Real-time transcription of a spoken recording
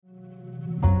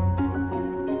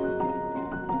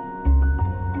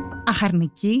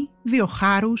Αχαρνική,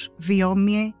 Διοχάρους,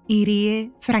 Διόμειαι,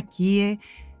 Ηρίαι, Θρακίαι,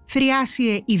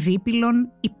 Θριάσιαι ή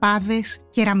Δίπυλον, Ιππάδες,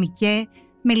 Κεραμεικαί,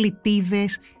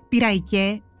 Μελιτίδες,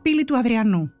 Πειραϊκαί, Πύλη του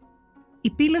Αδριανού.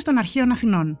 Οι πύλες των Αρχαίων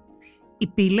Αθηνών. Οι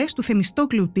πύλες του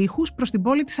θεμιστόκλειου τείχους προς την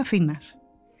πόλη της Αθήνας.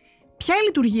 Ποια η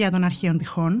λειτουργία των αρχαίων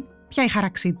τειχών, ποια η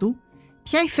χάραξή του,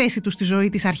 ποια η θέση του στη ζωή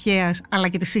της αρχαίας αλλά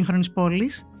και της σύγχρονης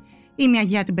πόλης. Είμαι η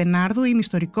Αγία την Μπενάρδου, είμαι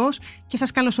ιστορικός και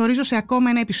σας καλωσορίζω σε ακόμα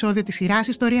ένα επεισόδιο της σειράς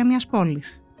Ιστορία μιας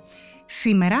πόλης.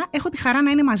 Σήμερα έχω τη χαρά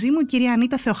να είναι μαζί μου η κυρία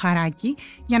Ανίτα Θεοχαράκη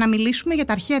για να μιλήσουμε για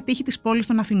τα αρχαία τείχη της πόλης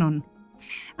των Αθηνών.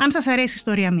 Αν σας αρέσει η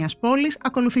ιστορία μιας πόλης,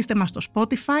 ακολουθήστε μας στο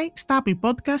Spotify, στα Apple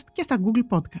Podcast και στα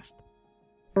Google Podcast.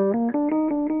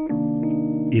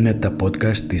 Είναι τα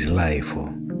podcast της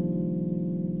Λάιφο.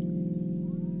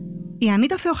 Η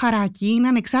Ανίτα Θεοχαράκη είναι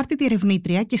ανεξάρτητη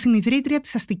ερευνήτρια και συνιδρύτρια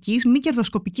της αστικής μη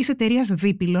κερδοσκοπικής εταιρείας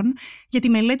Δίπυλον για τη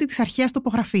μελέτη της αρχαίας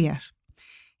τοπογραφίας.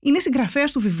 Είναι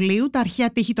συγγραφέας του βιβλίου «Τα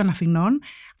αρχαία τείχη των Αθηνών»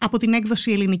 από την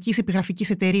έκδοση ελληνικής επιγραφικής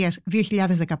εταιρείας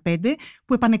 2015,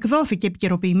 που επανεκδόθηκε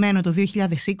επικαιροποιημένο το 2020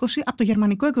 από το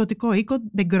γερμανικό εκδοτικό οίκο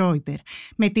De Gruyter,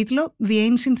 με τίτλο «The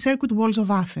Ancient Circuit Walls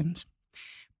of Athens».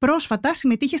 Πρόσφατα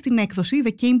συμμετείχε στην έκδοση «The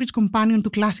Cambridge Companion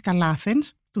to Classical Athens»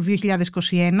 του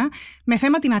 2021 με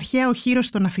θέμα την αρχαία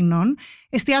οχύρωση των Αθηνών,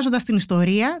 εστιάζοντας την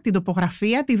ιστορία, την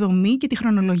τοπογραφία, τη δομή και τη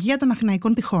χρονολογία των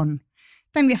αθηναϊκών τειχών.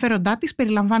 Τα ενδιαφέροντά της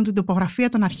περιλαμβάνουν την τοπογραφία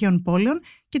των αρχαίων πόλεων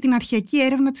και την αρχαιακή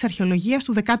έρευνα της αρχαιολογίας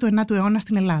του 19ου αιώνα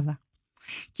στην Ελλάδα.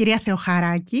 Κυρία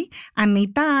Θεοχαράκη,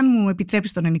 Ανίτα, αν μου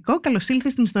επιτρέψεις τον ελληνικό, καλώς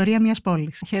ήλθες στην ιστορία μιας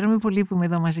πόλης. Χαίρομαι πολύ που είμαι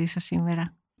εδώ μαζί σας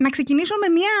σήμερα. Να ξεκινήσω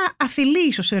με μια αφιλή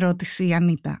ίσως ερώτηση,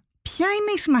 Ανίτα. Ποια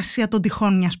είναι η σημασία των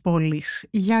τειχών μιας πόλης?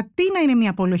 Γιατί να είναι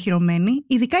μια πόλη οχυρωμένη,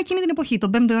 ειδικά εκείνη την εποχή,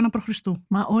 τον 5ο αιώνα π.Χ.?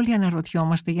 Μα όλοι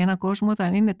αναρωτιόμαστε για έναν κόσμο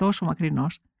όταν είναι τόσο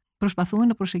μακρινός. Προσπαθούμε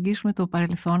να προσεγγίσουμε το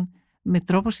παρελθόν με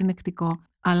τρόπο συνεκτικό,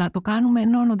 αλλά το κάνουμε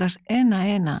ενώνοντας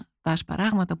ένα-ένα τα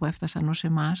ασπαράγματα που έφτασαν ως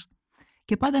εμάς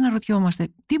και πάντα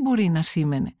αναρωτιόμαστε τι μπορεί να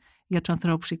σήμαινε για τους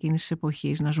ανθρώπους εκείνης της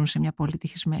εποχής να ζουν σε μια πόλη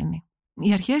τυχισμένη.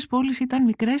 Οι αρχαίες πόλεις ήταν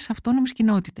μικρές αυτόνομες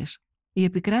κοινότητες. Η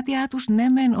επικράτειά τους ναι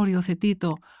μεν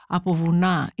οριοθετείτο από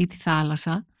βουνά ή τη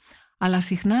θάλασσα, αλλά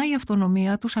συχνά η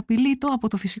αυτονομία τους απειλείτο από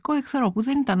το φυσικό εχθρό που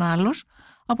δεν ήταν άλλος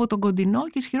από τον κοντινό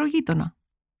και ισχυρό γείτονα.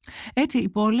 Έτσι οι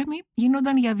πόλεμοι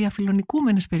γίνονταν για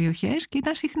διαφιλονικούμενες περιοχές και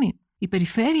ήταν συχνοί. Η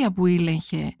περιφέρεια που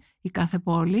ήλεγχε η κάθε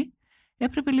πόλη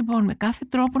έπρεπε λοιπόν με κάθε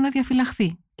τρόπο να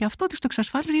διαφυλαχθεί και αυτό της το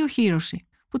εξασφάλιζε η οχύρωση,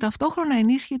 που ταυτόχρονα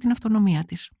ενίσχυε την αυτονομία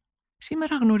της.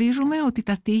 Σήμερα γνωρίζουμε ότι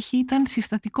τα τείχη ήταν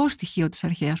συστατικό στοιχείο της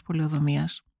αρχαίας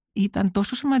πολεοδομίας. Ήταν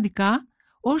τόσο σημαντικά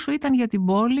όσο ήταν για την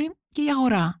πόλη και η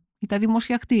αγορά, ή τα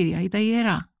δημόσια κτίρια, ή τα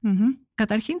ιερά.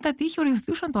 Καταρχήν τα τείχη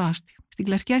οριοθετούσαν το άστιο. Στην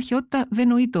κλασική αρχαιότητα δεν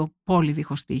νοείται πόλη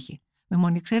δίχως τείχη, με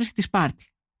μόνη εξαίρεση τη Σπάρτη,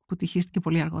 που τυχίστηκε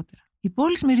πολύ αργότερα. Οι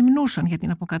πόλεις μεριμνούσαν για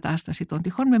την αποκατάσταση των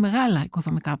τειχών με μεγάλα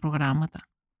οικοδομικά προγράμματα.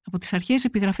 Από τις αρχαίες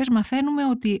επιγραφές μαθαίνουμε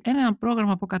ότι ένα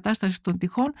πρόγραμμα αποκατάστασης των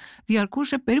τειχών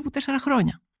διαρκούσε περίπου 4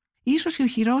 χρόνια. Ίσως οι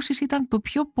οχυρώσεις ήταν το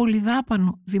πιο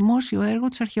πολυδάπανο δημόσιο έργο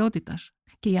της αρχαιότητας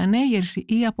και η ανέγερση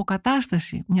ή η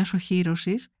αποκατάσταση μιας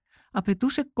οχύρωσης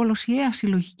απαιτούσε κολοσιαία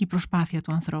συλλογική προσπάθεια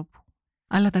του ανθρώπου.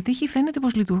 Αλλά τα τείχη φαίνεται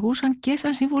πως λειτουργούσαν και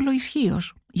σαν σύμβολο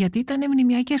ισχύος, γιατί ήταν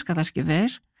μνημιακές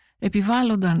κατασκευές,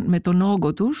 επιβάλλονταν με τον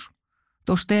όγκο τους,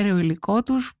 το στέρεο υλικό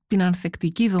τους, την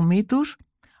ανθεκτική δομή τους,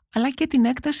 αλλά και την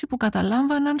έκταση που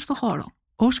καταλάμβαναν στο χώρο.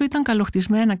 Όσο ήταν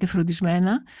καλοχτισμένα και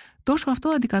φροντισμένα, τόσο αυτό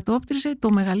αντικατόπτριζε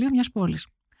το μεγαλείο μιας πόλης.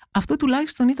 Αυτό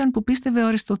τουλάχιστον ήταν που πίστευε ο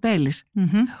Αριστοτέλης,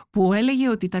 που έλεγε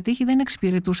ότι τα τείχη δεν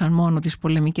εξυπηρετούσαν μόνο τις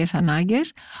πολεμικές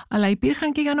ανάγκες, αλλά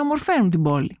υπήρχαν και για να ομορφαίνουν την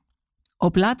πόλη.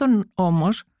 Ο Πλάτων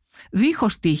όμως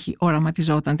δίχως τείχη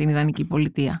οραματιζόταν την ιδανική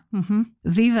πολιτεία.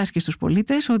 Δίδασκε στους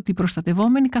πολίτες ότι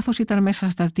προστατευόμενοι καθώς ήταν μέσα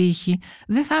στα τείχη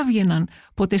δεν θα έβγαιναν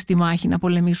ποτέ στη μάχη να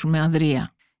πολεμήσουν με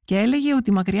ανδρεία. Και έλεγε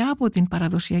ότι μακριά από την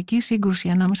παραδοσιακή σύγκρουση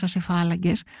ανάμεσα σε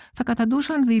φάλαγγες θα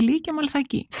καταντούσαν δειλοί και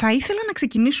μαλθακοί. Θα ήθελα να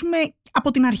ξεκινήσουμε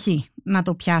από την αρχή, να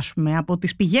το πιάσουμε, από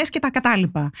τις πηγές και τα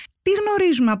κατάλοιπα. Τι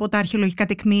γνωρίζουμε από τα αρχαιολογικά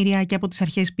τεκμήρια και από τις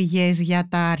αρχαίες πηγές για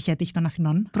τα αρχαία τείχη των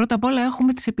Αθηνών? Πρώτα απ' όλα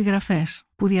έχουμε τις επιγραφές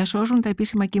που διασώζουν τα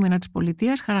επίσημα κείμενα της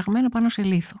πολιτείας χαραγμένα πάνω σε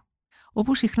λίθο,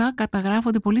 όπου συχνά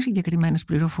καταγράφονται πολύ συγκεκριμένες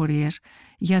πληροφορίες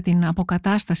για την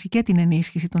αποκατάσταση και την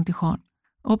ενίσχυση των τειχών.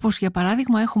 Όπως για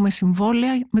παράδειγμα έχουμε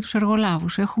συμβόλαια με τους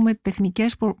εργολάβους, έχουμε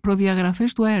τεχνικές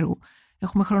προδιαγραφές του έργου,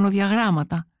 έχουμε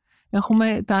χρονοδιαγράμματα,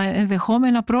 έχουμε τα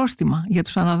ενδεχόμενα πρόστιμα για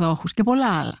τους αναδόχους και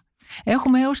πολλά άλλα.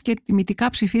 Έχουμε έως και τιμητικά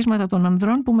ψηφίσματα των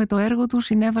ανδρών που με το έργο τους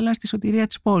συνέβαλαν στη σωτηρία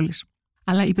της πόλης.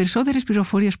 Αλλά οι περισσότερες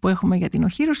πληροφορίες που έχουμε για την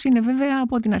οχύρωση είναι βέβαια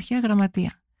από την αρχαία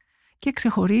γραμματεία. Και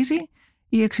ξεχωρίζει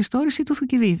η εξιστόρηση του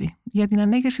Θουκυδίδη για την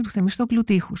ανέγερση του θεμιστόκλειου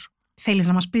τείχους. Θέλεις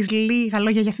να μας πεις λίγα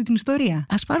λόγια για αυτή την ιστορία?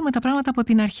 Ας πάρουμε τα πράγματα από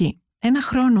την αρχή. Ένα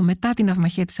χρόνο μετά την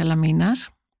ναυμαχία της Σαλαμίνας,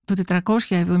 το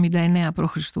 479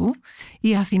 π.Χ.,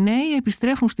 οι Αθηναίοι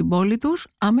επιστρέφουν στην πόλη τους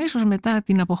αμέσως μετά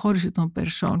την αποχώρηση των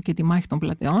Περσών και τη μάχη των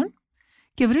Πλατεών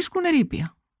και βρίσκουν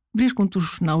ερείπια. Βρίσκουν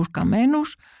τους ναούς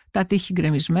καμένους, τα τείχη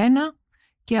γκρεμισμένα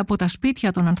και από τα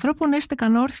σπίτια των ανθρώπων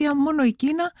έστεκαν όρθια μόνο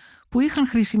εκείνα που είχαν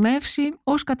χρησιμεύσει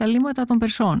ως καταλύματα των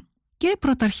Περσών. Και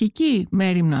πρωταρχική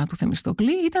μέριμνα του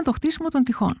Θεμιστοκλή ήταν το χτίσιμο των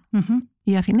τειχών.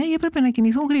 Οι Αθηναίοι έπρεπε να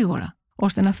κινηθούν γρήγορα,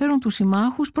 ώστε να φέρουν τους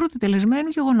συμμάχους πρώτη τελεσμένου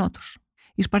γεγονότος.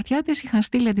 Οι Σπαρτιάτες είχαν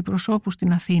στείλει αντιπροσώπους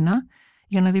στην Αθήνα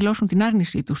για να δηλώσουν την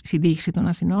άρνησή τους στην τύχη των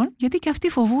Αθηνών, γιατί και αυτοί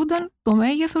φοβούνταν το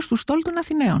μέγεθος του στόλου των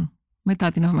Αθηναίων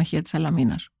μετά την ναυμαχία της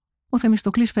Σαλαμίνας. Ο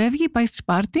Θεμιστοκλής φεύγει, πάει στη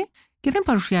Σπάρτη και δεν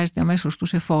παρουσιάζεται αμέσως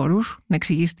στους εφόρους να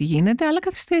εξηγήσει τι γίνεται, αλλά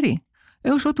καθυστερεί,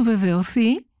 έως ότου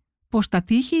βεβαιωθεί πως τα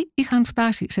τείχη είχαν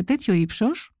φτάσει σε τέτοιο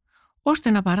ύψος ώστε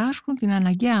να παράσχουν την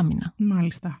αναγκαία άμυνα.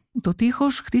 Μάλιστα. Το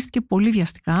τείχος χτίστηκε πολύ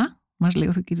βιαστικά, μας λέει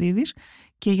ο Θουκυδίδης,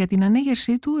 και για την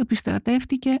ανέγερσή του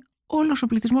επιστρατεύτηκε όλος ο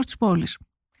πληθυσμός της πόλης.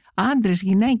 Άντρες,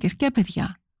 γυναίκες και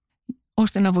παιδιά,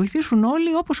 ώστε να βοηθήσουν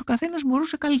όλοι όπως ο καθένας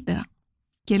μπορούσε καλύτερα.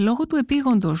 Και λόγω του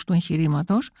επίγοντος του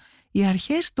εγχειρήματος, οι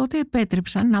αρχές τότε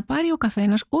επέτρεψαν να πάρει ο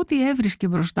καθένας ό,τι έβρισκε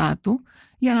μπροστά του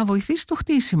για να βοηθήσει το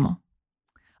χτίσιμο.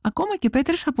 Ακόμα και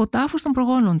πέτρες από τάφους των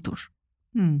προγόνων τους.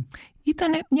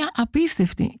 Ήταν μια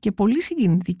απίστευτη και πολύ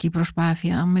συγκινητική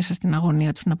προσπάθεια μέσα στην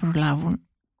αγωνία τους να προλάβουν.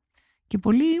 Και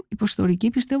πολλοί υποστορικοί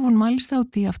πιστεύουν μάλιστα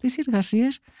ότι αυτές οι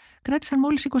εργασίες κράτησαν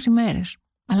μόλις 20 μέρες.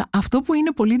 Αλλά αυτό που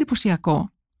είναι πολύ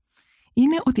εντυπωσιακό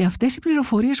είναι ότι αυτές οι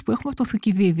πληροφορίες που έχουμε από το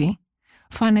Θουκυδίδη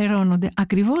φανερώνονται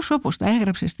ακριβώς όπως τα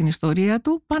έγραψε στην ιστορία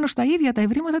του πάνω στα ίδια τα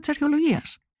ευρήματα της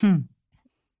αρχαιολογίας.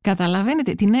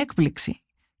 Καταλαβαίνετε την έκπληξη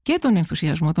και τον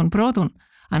ενθουσιασμό των πρώτων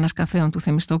ανασκαφέων του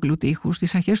θεμιστόκλειου τείχους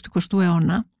στις αρχές του 20ου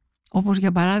αιώνα, όπως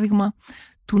για παράδειγμα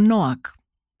του Νόακ,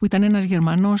 που ήταν ένας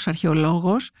Γερμανός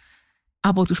αρχαιολόγος,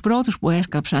 από τους πρώτους που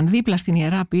έσκαψαν δίπλα στην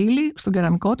Ιερά Πύλη στον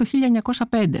Κεραμεικαί το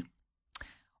 1905.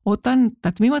 Όταν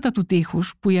τα τμήματα του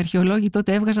τείχους που οι αρχαιολόγοι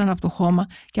τότε έβγαζαν από το χώμα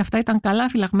και αυτά ήταν καλά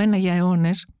φυλαγμένα για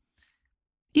αιώνες,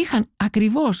 είχαν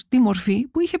ακριβώς τη μορφή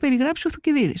που είχε περιγράψει ο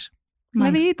Θουκυδίδης.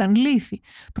 Δηλαδή ήταν λίθοι,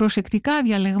 προσεκτικά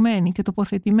διαλεγμένοι και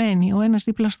τοποθετημένοι ο ένας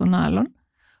δίπλα στον άλλον,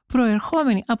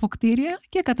 προερχόμενοι από κτίρια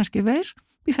και κατασκευές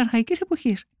της αρχαϊκής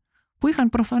εποχής, που είχαν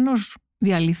προφανώς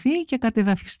διαλυθεί και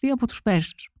κατεδαφιστεί από τους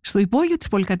Πέρσες. Στο υπόγειο της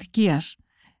πολυκατοικίας,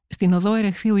 στην οδό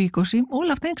Ερεχθείου 20,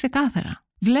 όλα αυτά είναι ξεκάθαρα.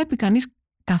 Βλέπει κανείς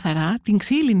καθαρά την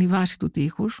ξύλινη βάση του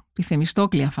τείχους, τη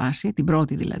θεμιστόκλεια φάση, την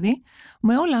πρώτη δηλαδή,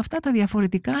 με όλα αυτά τα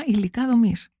διαφορετικά υλικά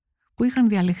δομής, που είχαν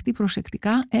διαλεχτεί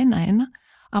προσεκτικά ένα-ένα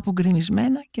από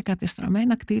γκρεμισμένα και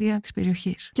κατεστραμμένα κτίρια της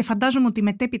περιοχής. Και φαντάζομαι ότι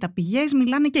μετέπειτα πηγές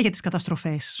μιλάνε και για τις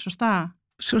καταστροφές, σωστά?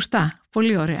 Σωστά,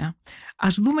 πολύ ωραία.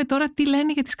 Ας δούμε τώρα τι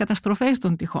λένε για τις καταστροφές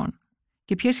των τειχών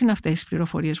και ποιες είναι αυτές οι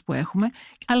πληροφορίες που έχουμε,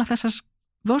 αλλά θα σας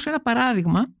δώσω ένα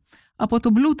παράδειγμα από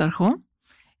τον Πλούταρχο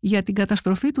για την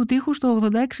καταστροφή του τείχους το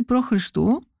 86 π.Χ.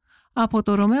 από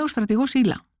το Ρωμαίο στρατηγό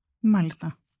Σύλλα.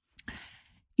 Μάλιστα.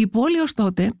 Η πόλη ως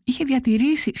τότε είχε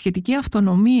διατηρήσει σχετική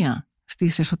αυτονομία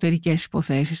στις εσωτερικές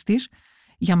υποθέσεις της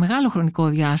για μεγάλο χρονικό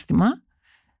διάστημα,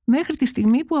 μέχρι τη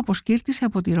στιγμή που αποσκύρτησε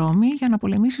από τη Ρώμη για να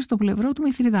πολεμήσει στο πλευρό του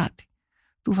Μηθριδάτη,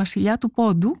 του βασιλιά του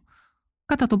Πόντου,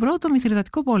 κατά τον πρώτο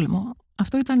Μηθριδατικό πόλεμο.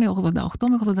 Αυτό ήταν 88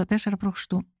 με 84 π.Χ.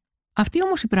 Αυτή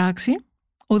όμως η πράξη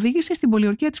οδήγησε στην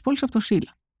πολιορκία της πόλης από το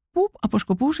Σύλλα, που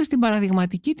αποσκοπούσε στην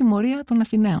παραδειγματική τιμωρία των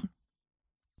Αθηναίων.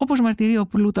 Όπως μαρτυρεί ο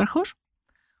Πλούταρχος,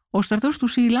 ο στρατός του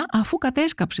Σύλλα, αφού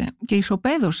κατέσκαψε και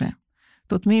ισοπαίδωσε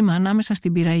το τμήμα ανάμεσα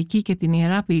στην Πειραϊκή και την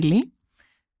Ιερά Πύλη,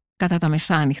 κατά τα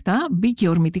μεσάνυχτα μπήκε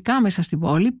ορμητικά μέσα στην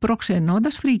πόλη,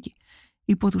 προξενώντας φρίκη,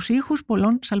 υπό τους ήχους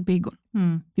πολλών σαλπίγκων.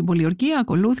 Την πολιορκία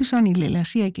ακολούθησαν η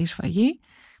λαιλασία και η σφαγή.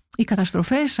 Οι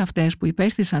καταστροφές αυτές που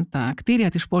υπέστησαν τα κτίρια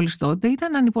της πόλης τότε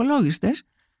ήταν ανυπολόγιστες,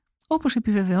 όπως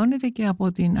επιβεβαιώνεται και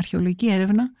από την αρχαιολογική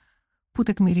έρευνα που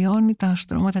τεκμηριώνει τα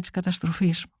στρώματα της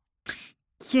καταστροφής.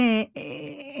 Και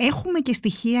έχουμε και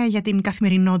στοιχεία για την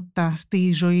καθημερινότητα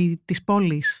στη ζωή της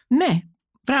πόλης. Ναι,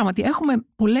 πράγματι έχουμε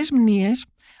πολλές μνήες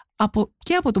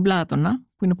και από τον Πλάτωνα,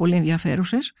 που είναι πολύ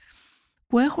ενδιαφέρουσες,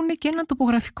 που έχουν και ένα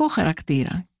τοπογραφικό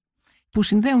χαρακτήρα, που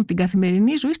συνδέουν την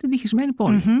καθημερινή ζωή στην τυχισμένη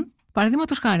πόλη.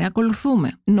 Παραδείγματος χάρη,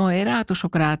 ακολουθούμε νοερά το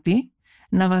Σοκράτη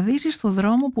να βαδίζει στο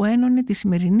δρόμο που ένωνε τη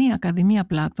σημερινή Ακαδημία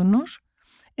Πλάτωνος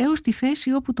έως τη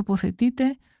θέση όπου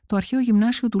τοποθετείται το αρχαίο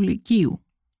γυμνάσιο του Λυκείου.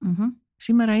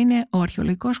 Σήμερα είναι ο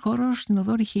αρχαιολογικός χώρος στην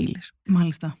οδό Ριχίλης.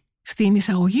 Μάλιστα. Στην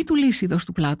εισαγωγή του Λύσιδος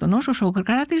του Πλάτωνος, ο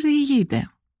Σοκράτης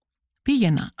διηγείται: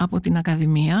 πήγαινα από την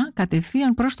Ακαδημία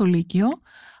κατευθείαν προς το Λύκειο,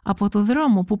 από το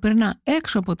δρόμο που περνά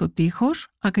έξω από το τείχος,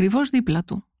 ακριβώς δίπλα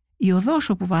του. Η οδός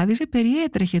όπου βάδιζε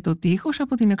περιέτρεχε το τείχος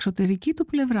από την εξωτερική του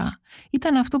πλευρά.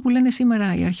 Ήταν αυτό που λένε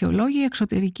σήμερα οι αρχαιολόγοι η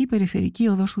εξωτερική περιφερική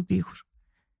οδός του τείχους.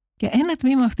 Και ένα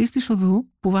τμήμα αυτής της οδού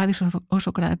που βάδισε ο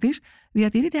Σωκράτης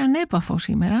διατηρείται ανέπαφο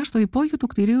σήμερα στο υπόγειο του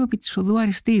κτηρίου επί της οδού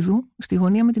Αριστίδου, στη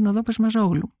γωνία με την οδό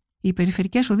Πεσμαζόγλου. Οι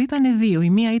περιφερικές οδοί ήταν δύο. Η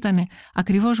μία ήταν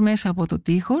ακριβώς μέσα από το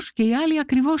τείχος και η άλλη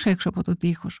ακριβώς έξω από το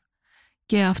τείχος.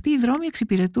 Και αυτοί οι δρόμοι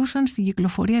εξυπηρετούσαν στην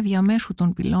κυκλοφορία διαμέσου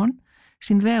των πυλών,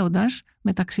 συνδέοντας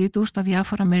μεταξύ τους τα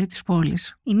διάφορα μέρη της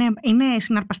πόλης. Είναι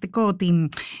συναρπαστικό ότι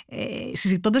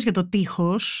συζητώντας για το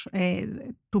τείχος,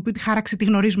 του οποίου τη χάραξη τη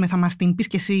γνωρίζουμε, θα μας την πεις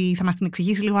και εσύ, θα μας την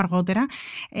εξηγήσει λίγο αργότερα,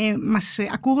 μας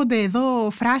ακούγονται εδώ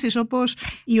φράσεις όπως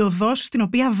η οδός στην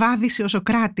οποία βάδισε ο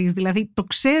Σωκράτης. Δηλαδή το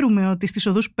ξέρουμε ότι στις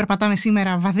οδούς που περπατάμε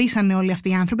σήμερα βαδίσανε όλοι αυτοί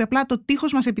οι άνθρωποι, απλά το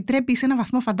τείχος μας επιτρέπει σε ένα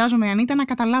βαθμό, φαντάζομαι αν ήταν, να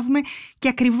καταλάβουμε και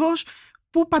ακριβώς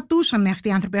πού πατούσαν αυτοί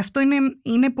οι άνθρωποι. Αυτό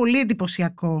είναι πολύ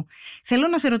εντυπωσιακό. Θέλω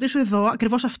να σε ρωτήσω εδώ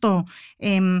ακριβώς αυτό.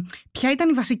 Ποια ήταν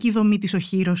η βασική δομή της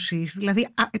οχύρωσης, δηλαδή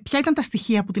ποια ήταν τα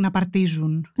στοιχεία που την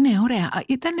απαρτίζουν? Ναι, ωραία.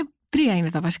 Τρία είναι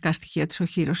τα βασικά στοιχεία της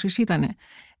οχύρωσης. Ήταν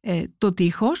το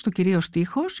τείχος, το κυρίως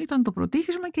τείχος, ήταν το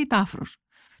προτείχισμα και η τάφρος.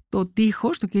 Το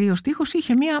τείχος, το κυρίως τείχος,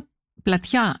 είχε μία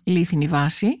πλατιά λίθινη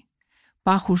βάση,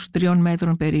 πάχους 3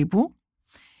 μέτρων περίπου,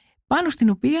 πάνω στην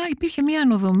οποία υπήρχε μία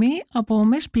ανοδομή από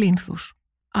ομές πλίνθους.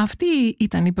 Αυτή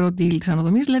ήταν η πρώτη ύλη της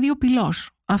ανοδομής, δηλαδή ο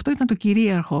πυλός. Αυτό ήταν το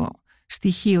κυρίαρχο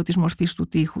στοιχείο της μορφής του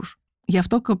τείχους. Γι'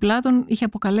 αυτό και ο Πλάτων είχε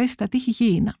αποκαλέσει τα τείχη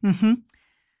γήινα. Mm-hmm.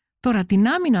 Τώρα, την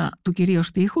άμυνα του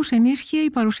κυρίως τείχους ενίσχυε η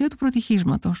παρουσία του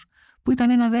προτειχίσματος, που ήταν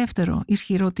ένα δεύτερο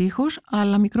ισχυρό τείχος,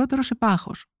 αλλά μικρότερο σε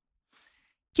πάχος.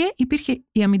 Και υπήρχε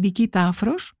η αμυντική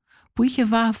τάφρος, που είχε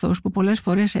βάθος που πολλές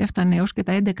φορές έφτανε έως και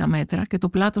τα 11 μέτρα και το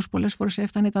πλάτος πολλές φορές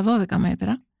έφτανε τα 12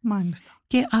 μέτρα. Μάλιστα.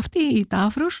 Και αυτή η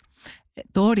τάφρος,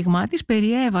 το όριγμά της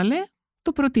περιέβαλε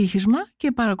το προτείχισμα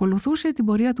και παρακολουθούσε την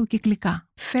πορεία του κυκλικά.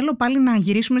 Θέλω πάλι να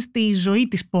γυρίσουμε στη ζωή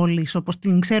της πόλης, όπως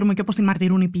την ξέρουμε και όπως την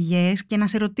μαρτυρούν οι πηγές, και να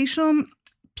σε ρωτήσω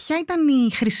ποια ήταν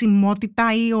η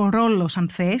χρησιμότητα ή ο ρόλος, αν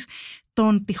θες,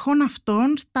 των τειχών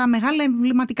αυτών στα μεγάλα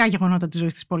εμβληματικά γεγονότα της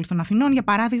ζωής της πόλης των Αθηνών, για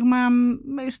παράδειγμα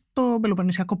στο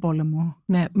Πελοποννησιακό πόλεμο.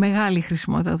 Ναι, μεγάλη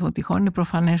χρησιμότητα των τειχών, είναι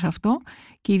προφανές αυτό,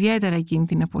 και ιδιαίτερα εκείνη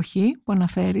την εποχή που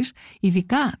αναφέρεις,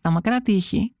 ειδικά τα μακρά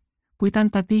τείχη, που ήταν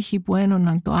τα τείχη που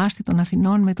ένωναν το άστι των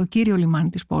Αθηνών με το κύριο λιμάνι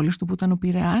της πόλης του, που ήταν ο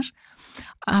Πειραιάς.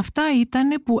 Αυτά ήταν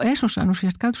που έσωσαν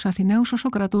ουσιαστικά τους Αθηναίους όσο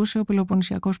κρατούσε ο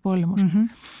Πελοποννησιακός πόλεμος. Mm-hmm.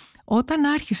 Όταν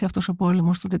άρχισε αυτός ο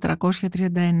πόλεμος το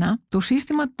 431, το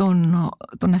σύστημα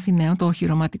των Αθηναίων, το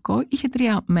οχυρωματικό, είχε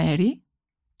 3 μέρη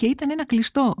και ήταν ένα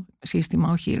κλειστό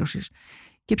σύστημα οχύρωσης.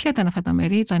 Και ποια ήταν αυτά τα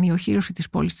μέρη? Ήταν η οχύρωση της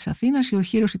πόλης της Αθήνας, η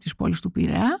οχύρωση της πόλης του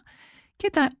Πειραιά και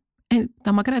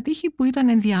τα μακρά τείχη που ήταν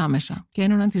ενδιάμεσα και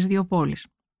ένωναν τις 2 πόλεις.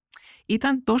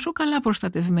 Ήταν τόσο καλά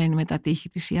προστατευμένη με τα τείχη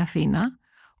της η Αθήνα,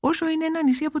 όσο είναι ένα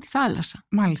νησί από τη θάλασσα.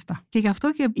 Μάλιστα. Και γι'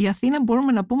 αυτό και η Αθήνα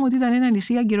μπορούμε να πούμε ότι ήταν ένα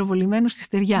νησί αγκυροβολημένο στη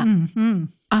στεριά. Mm-hmm.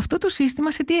 Αυτό το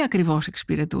σύστημα σε τι ακριβώς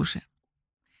εξυπηρετούσε?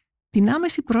 Την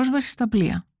άμεση πρόσβαση στα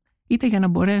πλοία. Είτε για να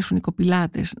μπορέσουν οι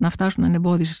κοπηλάτες να φτάσουν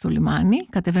ανεμπόδιστοι στο λιμάνι,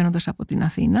 κατεβαίνοντας από την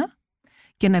Αθήνα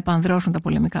και να επανδρώσουν τα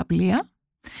πολεμικά πλοία,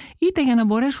 είτε για να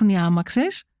μπορέσουν οι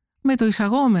άμαξες με το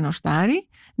εισαγόμενο στάρι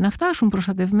να φτάσουν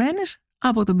προστατευμένες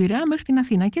από τον Πειραιά μέχρι την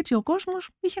Αθήνα, και έτσι ο κόσμος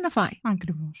είχε να φάει.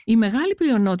 Ακριβώς. Η μεγάλη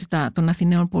πλειονότητα των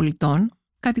Αθηναίων πολιτών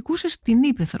κατοικούσε στην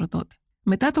ύπαιθρο τότε.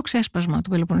 Μετά το ξέσπασμα του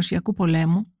Πελοποννησιακού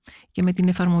πολέμου και με την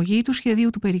εφαρμογή του σχεδίου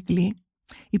του Περικλή,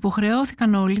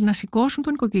 υποχρεώθηκαν όλοι να σηκώσουν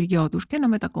τον οικοκυριό τους και να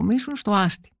μετακομίσουν στο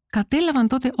άστι. Κατέλαβαν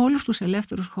τότε όλους τους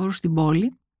ελεύθερους χώρους στην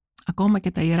πόλη, ακόμα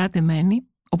και τα ιερά τεμένη,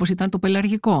 όπως ήταν το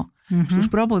πελαργικό, στους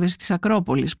πρόποδες της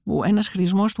Ακρόπολης, που ένας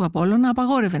χρησμός του Απόλλωνα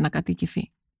απαγόρευε να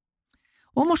κατοικηθεί.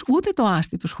 Όμως ούτε το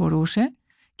άστι τους χωρούσε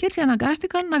και έτσι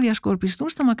αναγκάστηκαν να διασκορπιστούν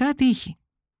στα μακρά τείχη,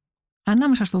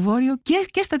 ανάμεσα στο βόρειο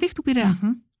και στα τείχη του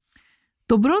Πειραιά.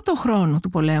 Τον πρώτο χρόνο του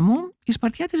πολέμου, οι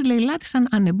Σπαρτιάτες λαιλάτισαν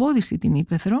ανεμπόδιστοι την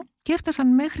ύπαιθρο και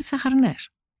έφτασαν μέχρι τις Αχαρνές,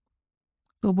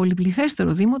 το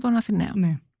πολυπληθέστερο δήμο των Αθηναίων.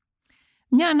 Ναι.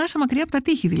 Μια ανάσα μακριά από τα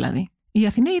τείχη δηλαδή. Οι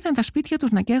Αθηναίοι είδαν τα σπίτια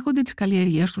τους να καίγονται, τις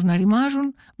καλλιέργειες τους να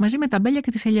ρημάζουν μαζί με τα μπέλια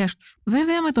και τις ελιές τους.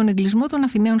 Βέβαια, με τον εγκλισμό των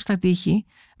Αθηναίων στα τείχη,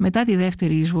 μετά τη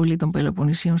δεύτερη εισβολή των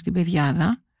Πελοποννησίων στην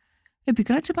Πεδιάδα,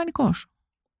 επικράτησε πανικός.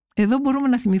 Εδώ μπορούμε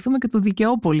να θυμηθούμε και το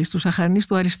Δικαιόπολη του Αχαρνής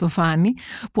του Αριστοφάνη,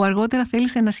 που αργότερα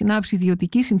θέλησε να συνάψει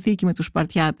ιδιωτική συνθήκη με τους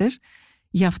Σπαρτιάτες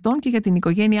για αυτόν και για την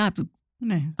οικογένειά του.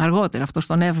 Ναι. Αργότερα, αυτό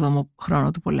στον 7ο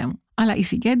χρόνο του πολέμου. Αλλά η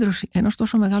συγκέντρωση ενός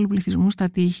τόσο μεγάλου πληθυσμού στα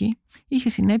τείχη είχε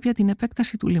συνέπεια την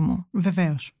επέκταση του λοιμού.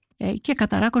 Βεβαίως. Και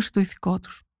καταράκωση το ηθικό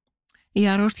τους. Η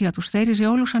αρρώστια τους θέριζε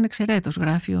όλους ανεξαιρέτως,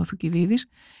 γράφει ο Θουκυδίδης,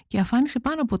 και αφάνισε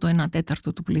πάνω από το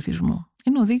 1/4 του πληθυσμού,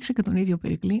 ενώ οδήγησε και τον ίδιο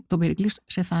τον Περικλή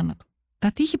σε θάνατο.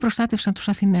 Τα τείχη προστάτευσαν τους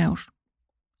Αθηναίους.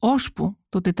 ώσπου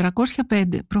το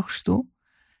 405 π.Χ.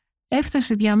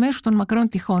 έφτασε διαμέσου των μακρών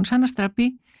τειχών σαν να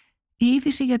στραπεί η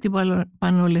είδηση για την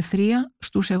πανολεθρία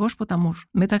στους εγώς ποταμούς.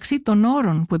 Μεταξύ των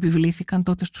όρων που επιβλήθηκαν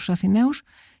τότε στους Αθηναίους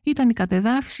ήταν η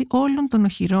κατεδάφιση όλων των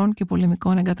οχυρών και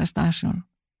πολεμικών εγκαταστάσεων.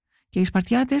 Και οι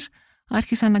Σπαρτιάτες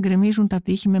άρχισαν να γκρεμίζουν τα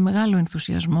τείχη με μεγάλο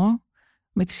ενθουσιασμό,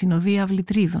 με τη συνοδεία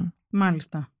αυλητρίδων.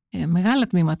 Μάλιστα. Μεγάλα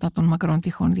τμήματα των μακρών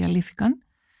τειχών διαλύθηκαν,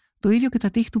 το ίδιο και τα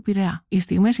τείχη του Πειραιά. Οι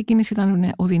στιγμές εκείνες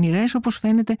ήταν οδυνηρές, όπως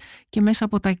φαίνεται και μέσα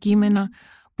από τα κείμενα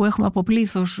που έχουμε από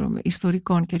πλήθος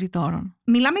ιστορικών και ρητόρων.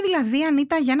 Μιλάμε δηλαδή,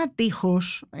 Ανίτα, για ένα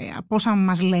τείχος, από όσα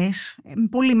μας λες,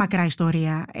 πολύ μακρά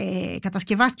ιστορία.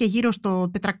 Κατασκευάστηκε γύρω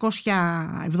στο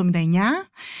 479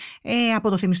 από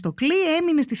το Θεμιστόκλειου,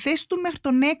 έμεινε στη θέση του μέχρι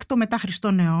τον 6ο μετά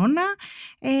Χριστόν αιώνα.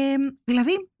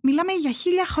 Δηλαδή, μιλάμε για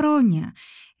 1000 χρόνια.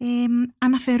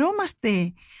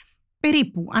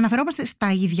 Αναφερόμαστε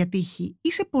στα ίδια τείχη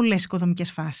ή σε πολλές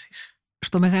οικοδομικές φάσεις?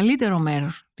 Στο μεγαλύτερο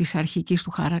μέρος της αρχικής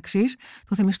του χάραξης,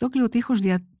 το θεμιστόκλειο τείχος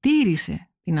διατήρησε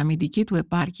την αμυντική του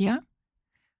επάρκεια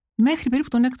μέχρι περίπου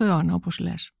τον 6ο αιώνα, όπως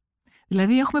λες.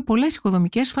 Δηλαδή έχουμε πολλές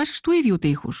οικοδομικές φάσεις του ίδιου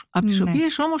τείχους, από τις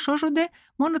οποίες όμως σώζονται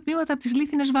μόνο τμήματα από τις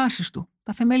λίθινες βάσεις του,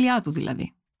 τα θεμέλια του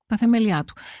δηλαδή. Τα θεμέλια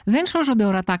του. Δεν σώζονται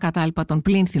ορατά κατάλοιπα των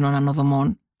πλήνθινων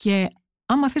ανοδομών και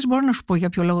άμα θες μπορώ να σου πω για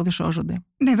ποιο λόγο δεν σώζονται.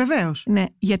 Ναι, βεβαίως. Ναι,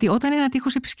 γιατί όταν ένα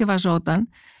τείχος επισκευαζόταν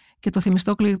και το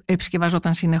θεμιστόκλειο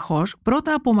επισκευαζόταν συνεχώς,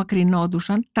 πρώτα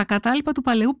απομακρυνόντουσαν τα κατάλοιπα του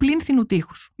παλαιού πλήνθινου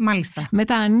τείχους. Μάλιστα.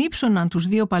 Μετά ανύψωναν τους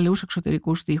δύο παλαιούς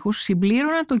εξωτερικούς τείχους,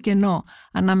 συμπλήρωναν το κενό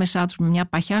ανάμεσά τους με μια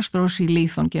παχιά στρώση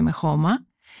λίθων και με χώμα.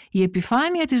 Η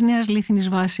επιφάνεια της νέας λίθινης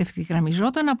βάσης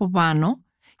ευθυγραμμιζόταν από πάνω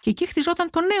και εκεί χτιζόταν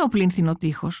το νέο πλήνθινο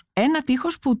τείχος. Ένα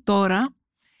τείχος που τώρα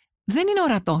δεν είναι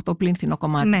ορατό το πλήνθινο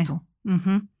κομμάτι του.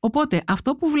 Mm-hmm. Οπότε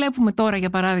αυτό που βλέπουμε τώρα, για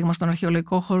παράδειγμα, στον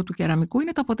αρχαιολογικό χώρο του Κεραμεικού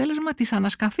είναι το αποτέλεσμα της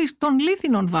ανασκαφής των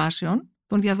λίθινων βάσεων,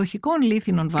 των διαδοχικών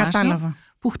λίθινων βάσεων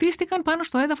που χτίστηκαν πάνω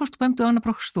στο έδαφος του 5ου αιώνα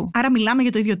π.Χ. Άρα μιλάμε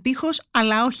για το ίδιο τείχος,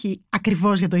 αλλά όχι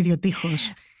ακριβώς για το ίδιο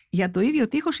τείχος. Για το ίδιο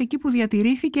τείχος εκεί που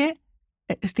διατηρήθηκε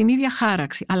στην ίδια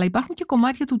χάραξη. Αλλά υπάρχουν και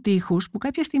κομμάτια του τείχους που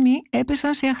κάποια στιγμή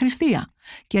έπεσαν σε αχρηστία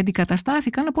και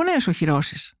αντικαταστάθηκαν από νέες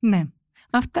οχυρώσεις. Ναι.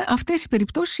 Αυτές οι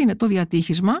περιπτώσεις είναι το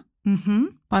διατύχισμα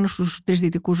πάνω στους 3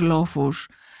 δυτικούς λόφους,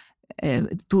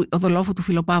 το λόφο του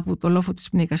Φιλοπάπου, το λόφο της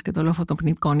Πνίκας και το λόφο των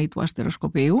Πνικών ή του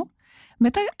Αστεροσκοπίου.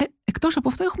 Μετά, εκτός από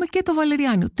αυτό, έχουμε και το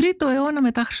Βαλεριάνιο, 3ο αιώνα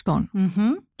μετά Χριστόν.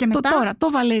 Και μετά... Τώρα,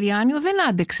 το Βαλεριάνιο δεν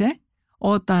άντεξε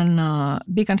όταν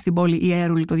μπήκαν στην πόλη οι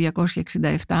Έρουλοι το 267.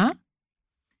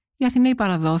 Οι Αθηναίοι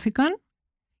παραδόθηκαν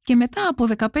και μετά από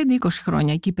 15-20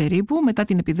 χρόνια εκεί περίπου, μετά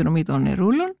την επιδρομή των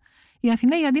Ερούλων, οι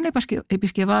Αθηναίοι αντί να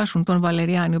επισκευάσουν τον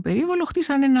Βαλεριάνιο περίβολο,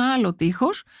 χτίσαν ένα άλλο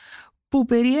τείχος που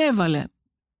περιέβαλε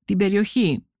την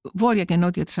περιοχή βόρεια και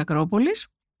νότια της Ακρόπολης,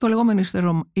 το λεγόμενο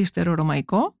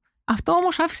Ιστερορωμαϊκό. Αυτό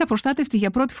όμως άφησε απροστάτευτη για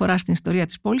πρώτη φορά στην ιστορία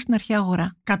της πόλης την αρχαία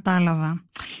αγορά. Κατάλαβα.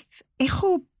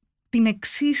 Έχω την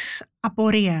εξής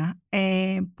απορία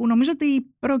που νομίζω ότι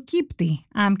προκύπτει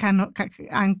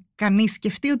αν κανείς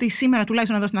σκεφτεί ότι σήμερα,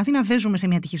 τουλάχιστον εδώ στην Αθήνα, δεν ζούμε σε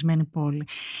μια τυχισμένη πόλη.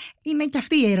 Είναι και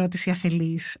αυτή η ερώτηση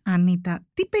αφελής, Ανίτα.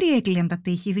 Τι περιέκλειαν τα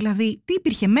τείχη, δηλαδή τι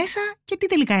υπήρχε μέσα και τι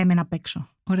τελικά έμενε απ' έξω?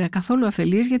 Ωραία, καθόλου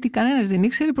αφελής, γιατί κανένας δεν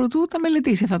ήξερε προτού τα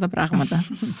μελετήσει αυτά τα πράγματα.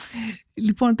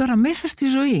 Λοιπόν, τώρα μέσα στη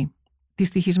ζωή της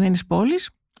τυχισμένης πόλης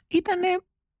ήταν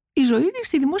η ζωή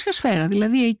στη δημόσια σφαίρα.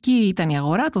 Δηλαδή εκεί ήταν η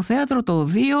αγορά, το θέατρο, το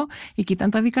οδείο, εκεί ήταν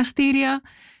τα δικαστήρια.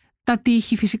 Τα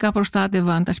τείχη φυσικά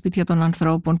προστάτευαν τα σπίτια των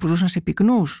ανθρώπων που ζούσαν σε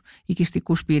πυκνούς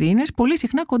οικιστικούς πυρήνες, πολύ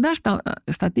συχνά κοντά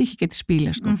στα τείχη και τις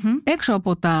πύλες του. Έξω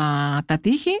από τα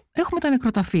τείχη έχουμε τα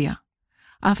νεκροταφεία.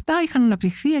 Αυτά είχαν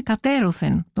αναπτυχθεί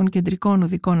εκατέρωθεν των κεντρικών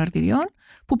οδικών αρτηριών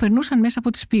που περνούσαν μέσα από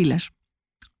τις πύλες.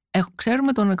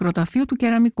 Ξέρουμε το νεκροταφείο του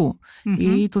Κεραμεικού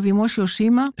ή το δημόσιο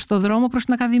σήμα στο δρόμο προς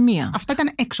την Ακαδημία. Αυτά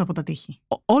ήταν έξω από τα τείχη.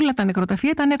 Όλα τα νεκροταφεία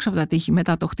ήταν έξω από τα τείχη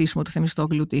μετά το χτίσιμο του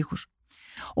θεμιστόκλειου τείχους.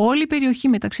 Όλη η περιοχή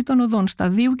μεταξύ των οδών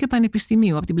Σταδίου και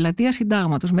Πανεπιστημίου, από την πλατεία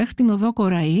Συντάγματος μέχρι την οδό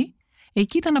Κοραή,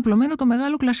 εκεί ήταν απλωμένο το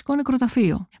μεγάλο κλασικό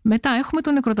νεκροταφείο. Μετά έχουμε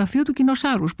το νεκροταφείο του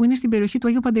Κινοσάρους, που είναι στην περιοχή του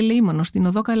Αγίου Παντελεήμονος, στην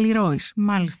οδό Καλλιρόης.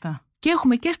 Μάλιστα. Και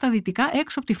έχουμε και στα δυτικά,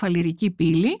 έξω από τη Φαλιρική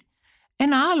Πύλη,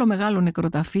 ένα άλλο μεγάλο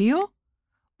νεκροταφείο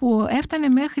που έφτανε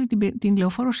μέχρι την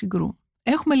Λεωφόρο Συγκρού.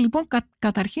 Έχουμε λοιπόν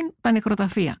καταρχήν τα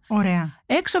νεκροταφεία. Ωραία.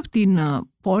 Έξω από την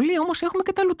πόλη όμως έχουμε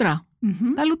και τα λουτρά.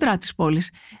 Τα λουτρά της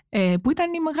πόλης, που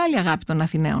ήταν η μεγάλη αγάπη των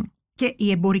Αθηναίων. Και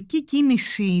η εμπορική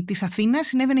κίνηση της Αθήνας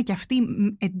συνέβαινε και αυτή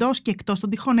εντός και εκτός των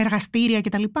τειχών, εργαστήρια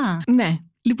κτλ. Ναι.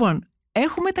 Λοιπόν,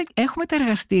 έχουμε τα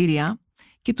εργαστήρια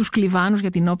και τους κλιβάνους για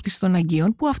την όπτιση των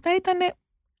Αγγείων, που αυτά ήταν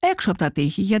έξω από τα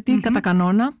τείχη, γιατί κατά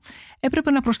κανόνα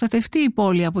έπρεπε να προστατευτεί η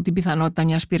πόλη από την πιθανότητα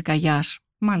μιας πυρκαγιάς.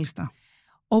 Μάλιστα.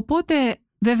 Οπότε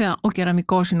Βέβαια, ο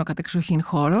κεραμικός είναι ο κατεξοχήν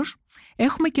χώρος.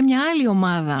 Έχουμε και μια άλλη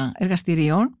ομάδα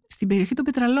εργαστηρίων στην περιοχή των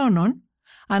Πετραλώνων,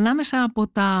 ανάμεσα από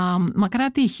τα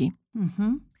μακρά τείχη.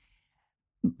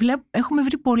 Έχουμε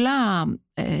βρει πολλά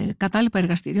κατάλοιπα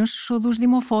εργαστηρίων στις οδούς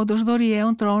Δημοφόντος,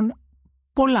 Δωριαίων, Τρών,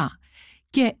 πολλά.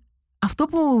 Και αυτό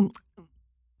που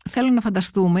θέλω να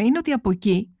φανταστούμε είναι ότι από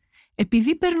εκεί,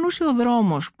 επειδή περνούσε ο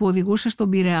δρόμος που οδηγούσε στον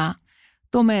Πειραιά,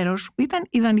 το μέρος ήταν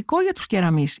ιδανικό για τους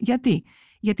κεραμείς.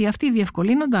 Γιατί αυτοί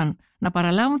διευκολύνονταν να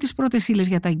παραλάβουν τις πρώτες ύλες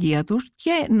για τα αγκία τους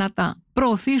και να τα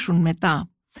προωθήσουν μετά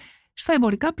στα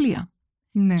εμπορικά πλοία.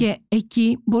 Ναι. Και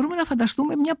εκεί μπορούμε να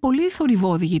φανταστούμε μια πολύ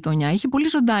θορυβώδη γειτονιά. Είχε πολύ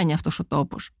ζωντάνια αυτός ο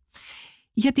τόπος.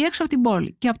 Γιατί έξω από την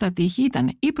πόλη και από τα τείχη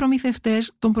ήταν οι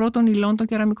προμηθευτές των πρώτων υλών των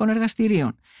κεραμικών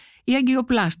εργαστηρίων, οι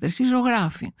αγκιοπλάστες, οι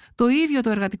ζωγράφοι, το ίδιο το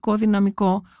εργατικό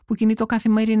δυναμικό που κινείται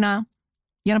καθημερινά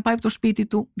για να πάει από το σπίτι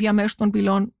του διαμέσου των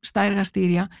πυλών στα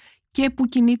εργαστήρια και που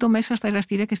κινείται μέσα στα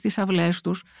εργαστήρια και στις αυλές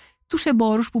τους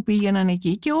εμπόρους που πήγαιναν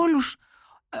εκεί και όλους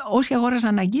όσοι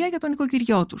αγόραζαν αγκία για τον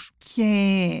νοικοκυριό τους.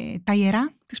 Και τα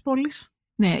ιερά της πόλης.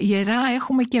 Ναι, ιερά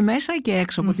έχουμε και μέσα και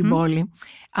έξω από την πόλη.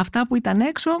 Αυτά που ήταν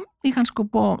έξω είχαν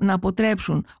σκοπό να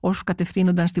αποτρέψουν όσους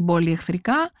κατευθύνονταν στην πόλη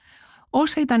εχθρικά.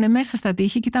 Όσα ήταν μέσα στα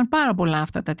τείχη, και ήταν πάρα πολλά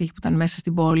αυτά τα τείχη που ήταν μέσα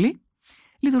στην πόλη,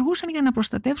 λειτουργούσαν για να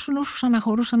προστατεύσουν όσους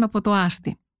αναχωρούσαν από το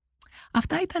άστι.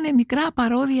 Αυτά ήταν μικρά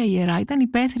παρόδια ιερά, ήταν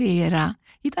υπαίθρια ιερά,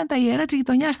 ήταν τα ιερά της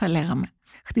γειτονιάς θα λέγαμε,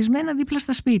 χτισμένα δίπλα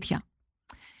στα σπίτια.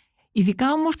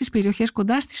 Ειδικά όμως στις περιοχές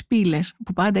κοντά στις πύλες,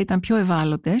 που πάντα ήταν πιο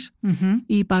ευάλωτες,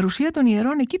 η παρουσία των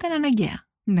ιερών εκεί ήταν αναγκαία.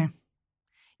 Ναι.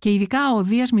 Και ειδικά ο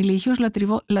Δίας Μιλίχιος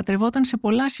λατρευόταν σε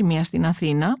πολλά σημεία στην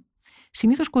Αθήνα,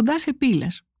 συνήθως κοντά σε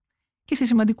πύλες και σε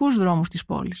σημαντικούς δρόμους της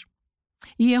πόλης.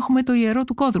 Ή έχουμε το ιερό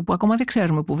του Κόδρου, που ακόμα δεν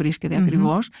ξέρουμε που βρίσκεται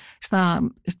ακριβώς,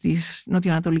 στις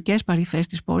νοτιοανατολικές παρυφές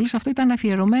της πόλης. Αυτό ήταν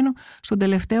αφιερωμένο στον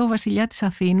τελευταίο βασιλιά της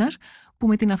Αθήνας, που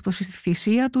με την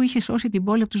αυτοθυσία του είχε σώσει την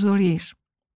πόλη από τους Δωρείς.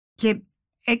 Και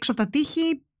έξω από τα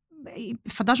τείχη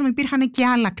φαντάζομαι υπήρχαν και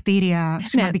άλλα κτίρια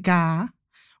σημαντικά,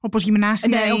 όπως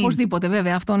γυμνάσια. Ναι, οπωσδήποτε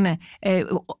βέβαια, αυτό ναι.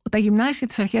 Τα γυμνάσια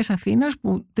της αρχαίας Αθήνας,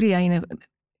 που 3 είναι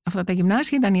αυτά τα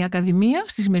γυμνάσια, ήταν η Ακαδημία,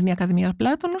 στη σημερινή Ακαδημία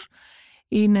Πλάτωνος,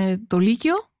 είναι το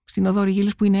Λύκειο, στην οδό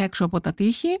Ριγίλης που είναι έξω από τα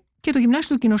τείχη, και το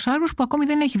γυμνάσιο του Κινοσάρους που ακόμη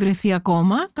δεν έχει βρεθεί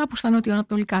ακόμα, κάπου στα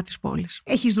νοτιοανατολικά της πόλης.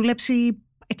 Έχεις δουλέψει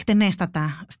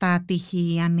εκτενέστατα στα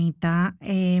τείχη, Ανίτα,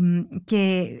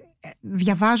 και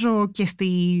διαβάζω και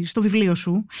στο βιβλίο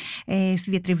σου, στη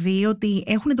διατριβή, ότι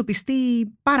έχουν εντοπιστεί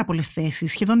πάρα πολλές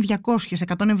θέσεις, σχεδόν 200,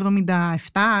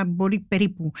 177, μπορεί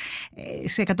περίπου.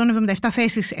 Σε 177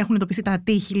 θέσεις έχουν εντοπιστεί τα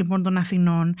τείχη λοιπόν των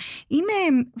Αθηνών.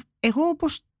 Είναι, εγώ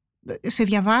όπως σε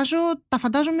διαβάζω, τα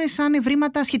φαντάζομαι σαν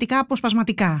ευρήματα σχετικά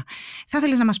αποσπασματικά. Θα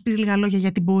ήθελες να μας πεις λίγα λόγια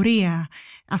για την πορεία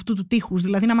αυτού του τείχους,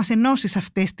 δηλαδή να μας ενώσεις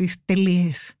αυτές τις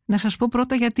τελείες? Να σας πω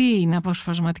πρώτα γιατί είναι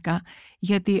αποσπασματικά.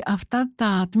 Γιατί αυτά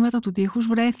τα τμήματα του τείχους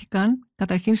βρέθηκαν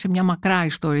καταρχήν σε μια μακρά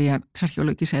ιστορία της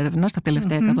αρχαιολογικής έρευνας τα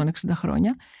τελευταία 160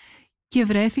 χρόνια και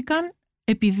βρέθηκαν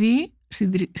επειδή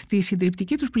στη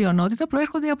συντριπτική τους πλειονότητα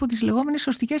προέρχονται από τις λεγόμενες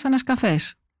σωστικές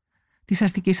ανασκαφές της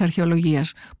αστικής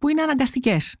αρχαιολογίας, που είναι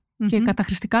αναγκαστικές και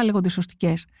καταχρηστικά λέγονται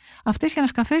σωστικές. Αυτές οι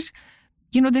ανασκαφές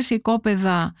γίνονται σε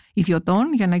οικόπεδα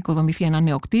ιδιωτών για να οικοδομηθεί ένα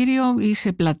νέο κτίριο ή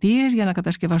σε πλατείες για να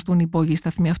κατασκευαστούν υπόγειοι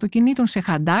σταθμοί αυτοκινήτων, σε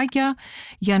χαντάκια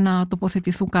για να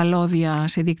τοποθετηθούν καλώδια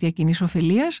σε δίκτυα κοινής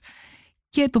ωφελίας.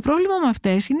 Και το πρόβλημα με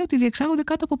αυτές είναι ότι διεξάγονται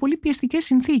κάτω από πολύ πιεστικές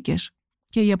συνθήκες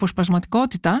και η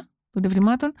αποσπασματικότητα των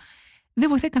ευρημάτων δεν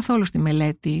βοηθάει καθόλου στη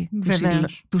μελέτη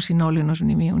του συνόλου ενός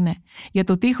μνημείου. Ναι. Για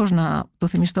το τείχος, το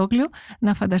θεμιστόκλειου,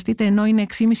 να φανταστείτε, ενώ είναι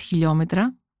 6,5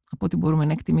 χιλιόμετρα, από ό,τι μπορούμε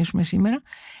να εκτιμήσουμε σήμερα,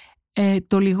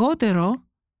 το λιγότερο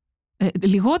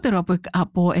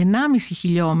από 1,5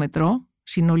 χιλιόμετρο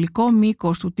συνολικό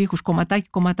μήκος του τείχους,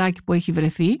 κομματάκι-κομματάκι που έχει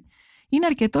βρεθεί, είναι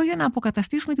αρκετό για να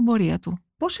αποκαταστήσουμε την πορεία του.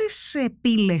 Πόσες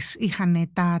πύλες είχαν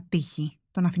τα τείχη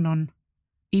των Αθηνών?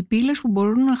 Οι πύλες που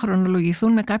μπορούν να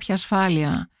χρονολογηθούν με κάποια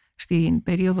ασφάλεια στην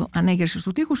περίοδο ανέγερσης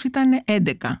του τείχους ήταν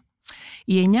 11.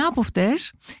 Οι 9 από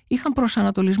αυτές είχαν προς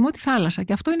ανατολισμό τη θάλασσα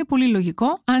και αυτό είναι πολύ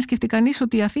λογικό αν σκεφτεί κανείς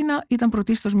ότι η Αθήνα ήταν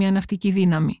πρωτίστως μια ναυτική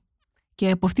δύναμη.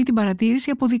 Και από αυτή την παρατήρηση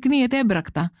αποδεικνύεται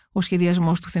έμπρακτα ο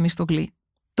σχεδιασμός του Θεμιστοκλή.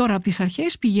 Τώρα, από τις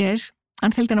αρχαίες πηγές,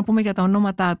 αν θέλετε να πούμε για τα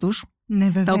ονόματά τους,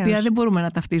 τα οποία δεν μπορούμε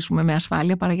να ταυτίσουμε με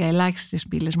ασφάλεια παρά για ελάχιστες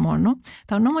πύλες μόνο,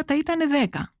 τα ονόματα ήταν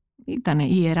 10. Ήταν η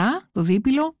Ιερά, το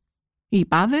Δίπυλο, οι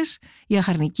Ιππάδες, οι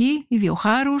Αχαρνικοί, οι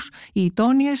Διοχάρους, οι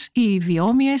Ιτόνιες, οι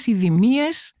Διόμειες, οι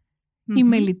Δημίες, οι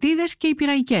Μελιτίδες και οι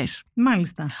Πειραϊκαίες.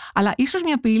 Μάλιστα. Αλλά ίσως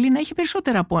μια πύλη να έχει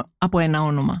περισσότερα από ένα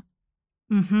όνομα.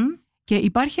 Και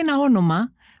υπάρχει ένα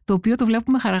όνομα το οποίο το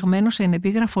βλέπουμε χαραγμένο σε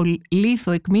ενεπίγραφο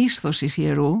λίθο εκμίσθωσης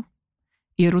ιερού,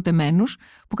 ιερού τεμένους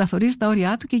που καθορίζει τα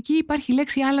όρια του και εκεί υπάρχει η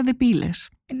λέξη αλλά δε πύλες.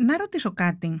 Να ρωτήσω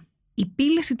κάτι. Οι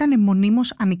πύλες ήταν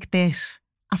μονίμως ανοιχτές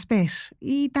αυτές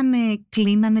ή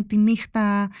κλείνανε τη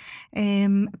νύχτα?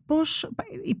 Πώς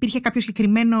υπήρχε κάποιο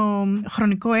συγκεκριμένο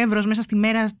χρονικό εύρος μέσα στη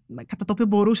μέρα κατά το οποίο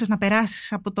μπορούσες να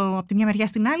περάσεις από τη μια μεριά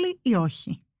στην άλλη ή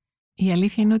όχι? Η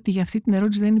αλήθεια είναι ότι για αυτή την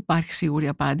ερώτηση δεν υπάρχει σίγουρη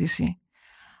απάντηση.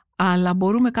 Αλλά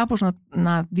μπορούμε κάπως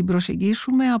να την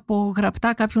προσεγγίσουμε από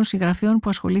γραπτά κάποιων συγγραφέων που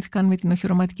ασχολήθηκαν με την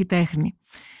οχυρωματική τέχνη.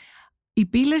 Οι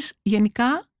πύλες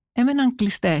γενικά έμεναν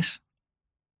κλειστές.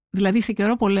 Δηλαδή σε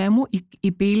καιρό πολέμου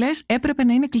οι πύλες έπρεπε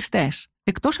να είναι κλειστές,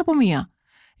 εκτός από μία,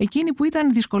 εκείνη που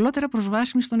ήταν δυσκολότερα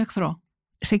προσβάσιμη στον εχθρό.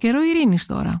 Σε καιρό ειρήνης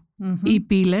τώρα, οι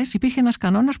πύλες, υπήρχε ένας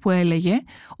κανόνας που έλεγε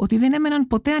ότι δεν έμεναν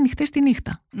ποτέ ανοιχτές τη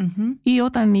νύχτα ή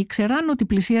όταν ήξεραν ότι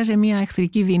πλησίαζε μια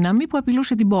εχθρική δύναμη που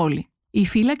απειλούσε την πόλη. Οι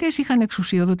φύλακες είχαν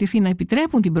εξουσιοδοτηθεί να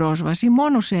επιτρέπουν την πρόσβαση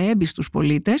μόνο σε έμπιστους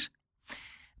πολίτες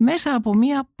μέσα από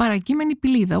μια παρακείμενη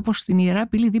πυλίδα, όπως στην Ιερά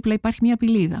Πύλη δίπλα υπάρχει μια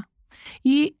πυλίδα,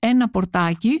 ή ένα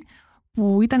πορτάκι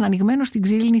που ήταν ανοιγμένο στην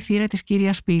ξύλινη θύρα της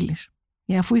κύριας πύλης,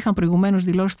 αφού είχαν προηγουμένως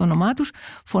δηλώσει το όνομά τους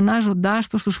φωνάζοντάς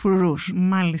το στους φρουρούς.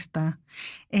 Μάλιστα.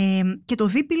 Και το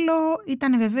Δίπυλο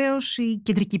ήταν βεβαίως η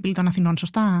κεντρική πύλη των Αθηνών,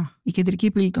 σωστά? Η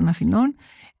κεντρική πύλη των Αθηνών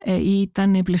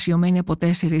ήταν πλαισιωμένη από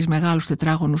 4 μεγάλους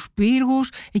τετράγωνους πύργους.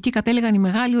 Εκεί κατέληγαν οι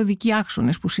μεγάλοι οδικοί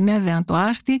άξονες που συνέδεαν το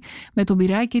άστι με τον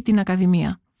Πειραί και την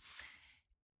Ακαδημία.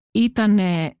 Ήταν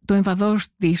το εμβαδός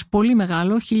της πολύ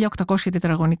μεγάλο, 1800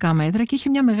 τετραγωνικά μέτρα, και είχε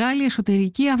μια μεγάλη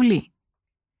εσωτερική αυλή.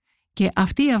 Και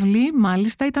αυτή η αυλή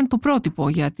μάλιστα ήταν το πρότυπο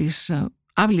για τις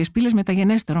αύλιες πύλες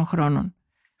μεταγενέστερων χρόνων.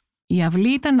 Η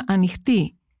αυλή ήταν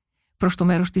ανοιχτή προς το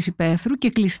μέρος της υπαίθρου και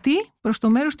κλειστή προς το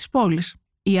μέρος της πόλης.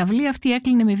 Η αυλή αυτή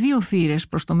έκλεινε με 2 θύρες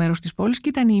προς το μέρος της πόλης και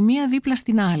ήταν η μία δίπλα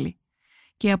στην άλλη.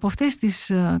 Και από αυτές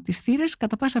τις θύρες,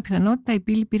 κατά πάσα πιθανότητα, η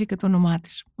πύλη πήρε και το όνομά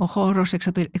της. Ο χώρος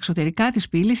εξωτερικά της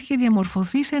πύλης είχε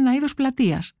διαμορφωθεί σε ένα είδος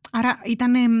πλατείας. Άρα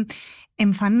ήταν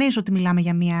εμφανές ότι μιλάμε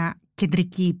για μια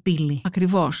κεντρική πύλη.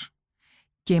 Ακριβώς.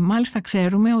 Και μάλιστα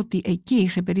ξέρουμε ότι εκεί,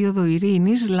 σε περίοδο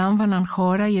ειρήνης, λάμβαναν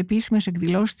χώρα οι επίσημες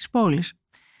εκδηλώσεις της πόλης.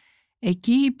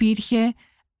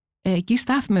 Εκεί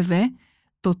στάθμευε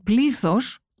το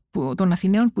πλήθος των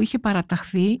Αθηναίων που είχε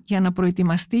παραταχθεί για να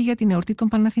προετοιμαστεί για την εορτή των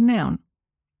Παναθηναίων,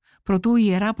 προτού η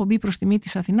Ιερά Πομπή προς τιμή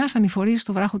της Αθηνάς ανηφορίζει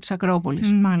στο βράχο της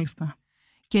Ακρόπολης. Μάλιστα.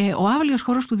 Και ο άβλιος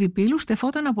χώρος του Διπύλου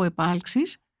στεφόταν από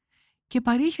επάλξεις και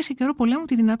παρήχε σε καιρό πολέμου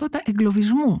τη δυνατότητα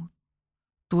εγκλωβισμού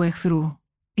του εχθρού.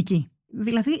 Εκεί.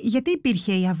 Δηλαδή, γιατί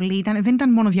υπήρχε η αυλή, δεν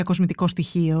ήταν μόνο διακοσμητικό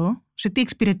στοιχείο, σε τι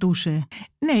εξυπηρετούσε?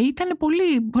 Ναι, ήταν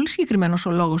πολύ, πολύ συγκεκριμένος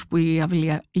ο λόγος που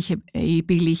η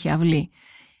πύλη είχε αυλή.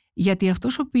 Γιατί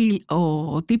αυτός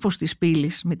ο τύπος της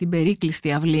πύλης με την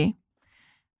περίκλειστη αυλή,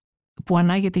 που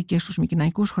ανάγεται και στους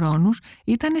μικηναϊκούς χρόνους,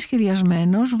 ήταν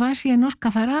σχεδιασμένος βάσει ενός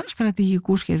καθαρά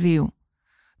στρατηγικού σχεδίου,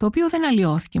 το οποίο δεν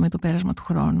αλλοιώθηκε με το πέρασμα του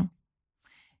χρόνου.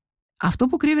 Αυτό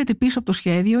που κρύβεται πίσω από το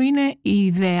σχέδιο είναι η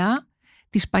ιδέα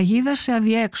της παγίδας σε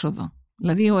αδιέξοδο.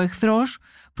 Δηλαδή ο εχθρός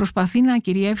προσπαθεί να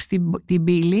κυριεύσει την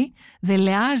πύλη,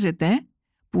 δελεάζεται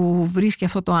που βρίσκει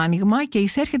αυτό το άνοιγμα και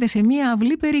εισέρχεται σε μία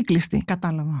αυλή περίκλειστη.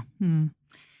 Κατάλαβα.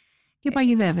 Και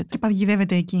παγιδεύεται. Και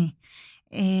παγιδεύεται εκεί.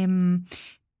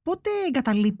 Πότε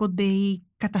εγκαταλείπονται ή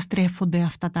καταστρέφονται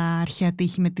αυτά τα αρχαία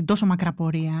τείχη με την τόσο μακρά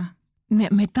πορεία? Ναι,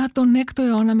 μετά τον 6ο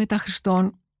αιώνα μετά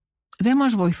Χριστόν δεν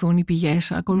μας βοηθούν οι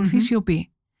πηγές, ακολουθεί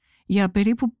σιωπή για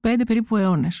περίπου 5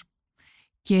 αιώνες.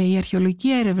 Και η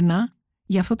αρχαιολογική έρευνα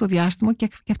για αυτό το διάστημα και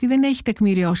αυτή δεν έχει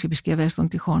τεκμηριώσει επισκευές των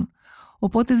τειχών.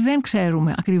 Οπότε δεν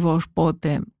ξέρουμε ακριβώς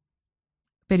πότε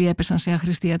περιέπεσαν σε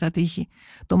αχρηστία τα τείχη.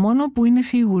 Το μόνο που είναι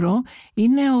σίγουρο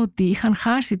είναι ότι είχαν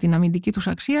χάσει την αμυντική τους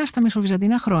αξία στα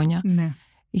μεσοβυζαντινά χρόνια. Ναι.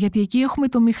 Γιατί εκεί έχουμε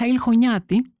τον Μιχαήλ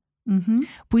Χωνιάτη,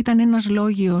 που ήταν ένας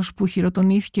λόγιος που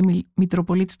χειροτονήθηκε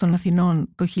Μητροπολίτης των Αθηνών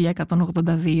το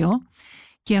 1182,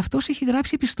 και αυτός έχει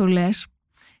γράψει επιστολές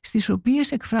στις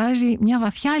οποίες εκφράζει μια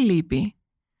βαθιά λύπη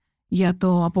για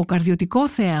το αποκαρδιωτικό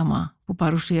θέαμα που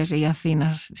παρουσίαζε η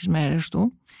Αθήνα στις μέρες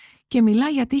του και μιλά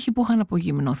για τείχη που είχαν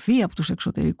απογυμνωθεί από τους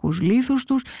εξωτερικούς λίθους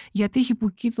τους, για τείχη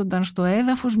που κοίτονταν στο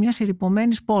έδαφος μιας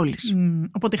ερειπωμένης πόλης.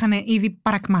 Οπότε είχαν ήδη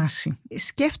παρακμάσει.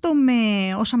 Σκέφτομαι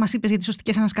όσα μας είπες για τις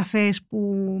οστικές ανασκαφές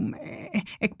που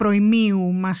εκ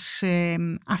προημίου μας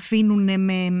αφήνουν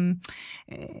με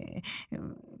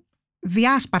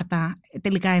διάσπαρτα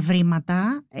τελικά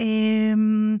ευρήματα,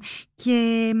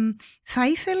 και θα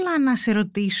ήθελα να σε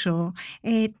ρωτήσω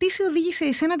τι σε οδήγησε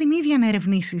εσένα την ίδια να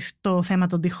ερευνήσεις το θέμα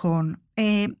των τειχών.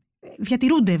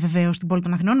 Διατηρούνται βεβαίως στην πόλη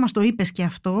των Αθηνών, μας το είπες και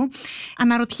αυτό.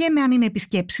 Αναρωτιέμαι αν είναι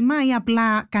επισκέψιμα ή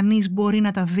απλά κανείς μπορεί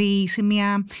να τα δει σε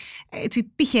μια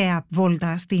τυχαία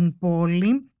βόλτα στην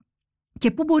πόλη.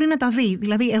 και πού μπορεί να τα δει.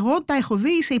 Δηλαδή, εγώ τα έχω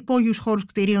δει σε υπόγειους χώρους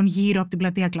κτηρίων γύρω από την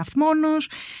πλατεία Κλαθμόνος,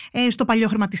 στο παλιό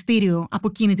χρηματιστήριο από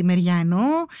εκείνη τη μεριά εννοώ,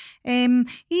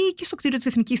 ή και στο κτίριο της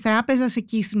Εθνικής Τράπεζας,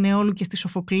 εκεί στην Αιώλου και στη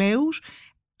Σοφοκλέους.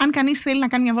 Αν κανείς θέλει να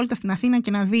κάνει μια βόλτα στην Αθήνα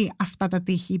και να δει αυτά τα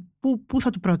τείχη, πού θα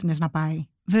του πρότεινες να πάει?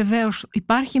 Βεβαίως,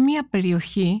 υπάρχει μια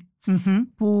περιοχή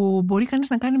που μπορεί κανείς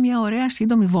να κάνει μια ωραία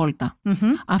σύντομη βόλτα.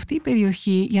 Αυτή η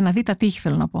περιοχή, για να δει τα τείχη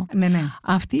θέλω να πω,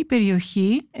 αυτή η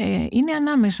περιοχή είναι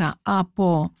ανάμεσα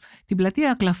από την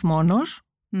πλατεία Κλαθμόνος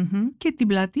και την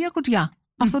πλατεία Κοτζιά,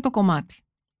 αυτό το κομμάτι.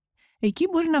 Εκεί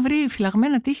μπορεί να βρει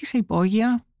φυλαγμένα τείχη σε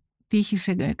υπόγεια,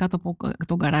 τείχη κάτω από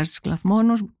τον γκαράζ της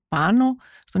Κλαθμόνος, πάνω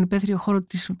στον υπαίθριο χώρο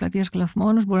της πλατείας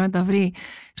Κλαθμόνος, μπορεί να τα βρει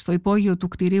στο υπόγειο του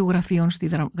κτηρίου γραφείων στη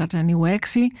Γατζανίου 6,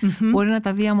 μπορεί να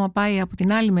τα δει άμα πάει από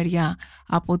την άλλη μεριά,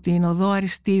 από την οδό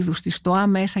Αριστίδου στη Στοά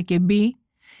μέσα και μπει,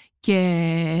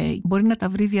 και μπορεί να τα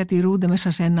βρει διατηρούνται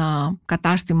μέσα σε ένα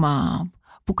κατάστημα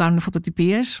που κάνουν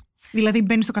φωτοτυπίες. Δηλαδή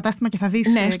μπαίνεις στο κατάστημα και θα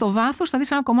δεις... Ναι, στο βάθος θα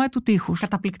δεις ένα κομμάτι του τείχους.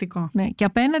 Καταπληκτικό. Ναι, και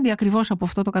απέναντι ακριβώς από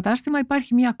αυτό το κατάστημα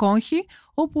υπάρχει μια κόγχη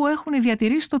όπου έχουν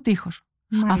διατηρήσει το τείχος.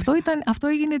 Αυτό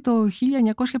έγινε το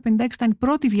 1956, ήταν η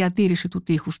πρώτη διατήρηση του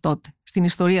τείχους τότε, στην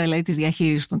ιστορία δηλαδή της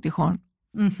διαχείρισης των τειχών.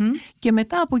 Και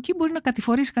μετά από εκεί μπορεί να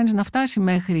κατηφορήσει κανείς να φτάσει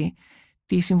μέχρι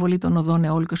τη συμβολή των οδών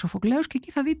Αιώλου και Σοφοκλέους, και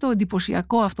εκεί θα δει το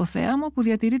εντυπωσιακό αυτό θέαμα που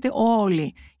διατηρείται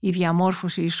όλη η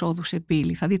διαμόρφωση εισόδου σε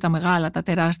Πύλη. Θα δει τα μεγάλα, τα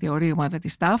τεράστια ορίγματα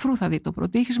της Τάφρου, θα δει το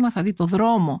πρωτύχισμα, θα δει το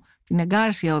δρόμο, την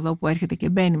εγκάρσια οδό που έρχεται και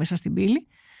μπαίνει μέσα στην Πύλη.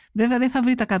 Βέβαια δεν θα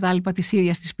βρει τα κατάλοιπα της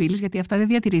ίδιας της Πύλης, γιατί αυτά δεν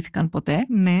διατηρήθηκαν ποτέ.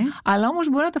 Ναι. Αλλά όμως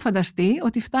μπορεί να τα φανταστεί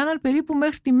ότι φτάναν περίπου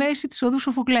μέχρι τη μέση της οδού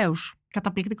Σοφοκλέους.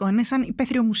 Καταπληκτικό, είναι σαν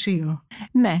υπαίθριο μουσείο.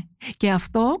 Ναι, και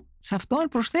σε αυτό αν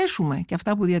προσθέσουμε και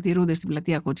αυτά που διατηρούνται στην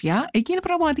πλατεία Κοτζιά, εκεί είναι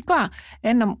πραγματικά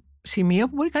ένα σημείο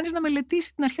που μπορεί κανείς να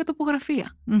μελετήσει την αρχαία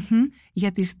τοπογραφία.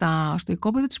 Γιατί στο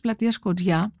οικόπεδο της πλατείας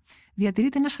Κοτζιά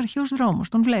διατηρείται ένας αρχαίος δρόμος,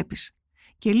 τον βλέπεις.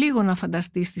 Και λίγο να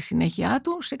φανταστείς τη συνέχεια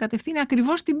του, σε κατευθύνει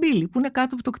ακριβώς στην Πύλη, που είναι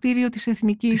κάτω από το κτίριο της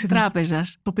Εθνικής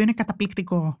Τράπεζας. Το οποίο είναι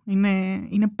καταπληκτικό.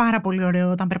 Είναι πάρα πολύ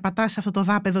ωραίο όταν περπατάς σε αυτό το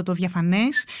δάπεδο το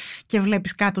διαφανές και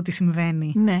βλέπεις κάτω τι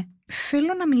συμβαίνει. Ναι.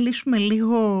 Θέλω να μιλήσουμε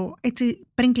λίγο, έτσι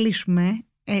πριν κλείσουμε,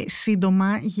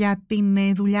 σύντομα για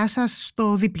την δουλειά σας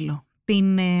στο Δίπυλο.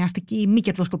 Την αστική μη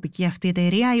κερδοσκοπική αυτή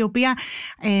εταιρεία, η οποία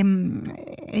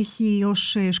έχει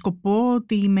ως σκοπό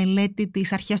τη μελέτη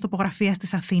της αρχαίας τοπογραφίας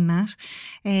της Αθήνας.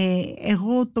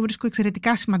 Εγώ το βρίσκω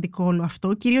εξαιρετικά σημαντικό όλο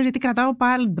αυτό, κυρίως γιατί κρατάω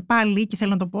πάλι, και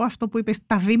θέλω να το πω, αυτό που είπες,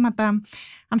 τα βήματα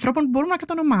ανθρώπων που μπορούμε να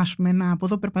κατονομάσουμε.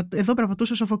 Εδώ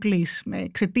περπατούσε ο Σοφοκλής,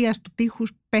 εξαιτίας του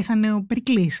τείχους πέθανε ο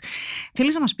Περικλής.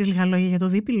 Θέλεις να μας πεις λίγα λόγια για το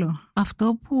Δίπυλο?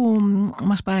 Αυτό που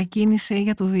μας παρακίνησε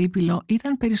για το Δίπυλο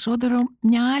ήταν περισσότερο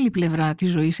μια άλλη πλευρά της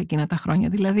ζωής εκείνα τα χρόνια.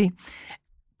 Δηλαδή,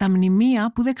 τα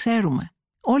μνημεία που δεν ξέρουμε.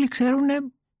 Όλοι ξέρουν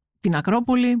την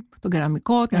Ακρόπολη, τον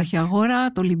Κεραμεικό, την Αρχαία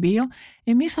Αγορά, το Λιμπίο.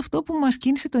 Εμείς αυτό που μας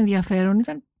κίνησε το ενδιαφέρον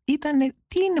ήταν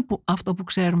τι είναι αυτό που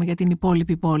ξέρουμε για την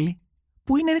υπόλοιπη πόλη,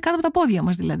 που είναι κάτω από τα πόδια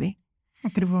μας δηλαδή.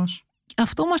 Ακριβώς.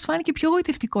 Αυτό μας φάνηκε πιο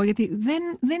γοητευτικό, γιατί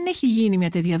δεν έχει γίνει μια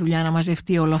τέτοια δουλειά να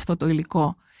μαζευτεί όλο αυτό το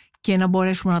υλικό και να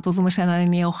μπορέσουμε να το δούμε σε έναν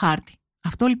ενιαίο χάρτη.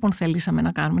 Αυτό λοιπόν θέλησαμε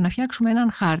να κάνουμε, να φτιάξουμε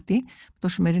έναν χάρτη, το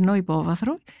σημερινό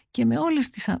υπόβαθρο και με όλες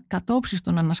τις κατόψεις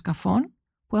των ανασκαφών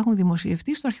που έχουν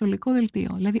δημοσιευτεί στο αρχαιολογικό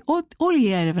δελτίο. Δηλαδή όλη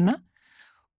η έρευνα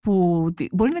που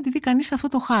μπορεί να τη δει κανείς σε αυτό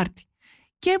το χάρτη.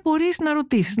 Και μπορείς να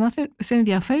ρωτήσεις, να σε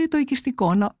ενδιαφέρει το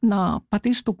οικιστικό, να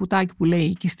πατήσεις το κουτάκι που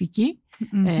λέει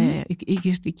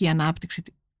οικιστική ανάπτυξη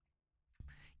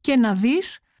και να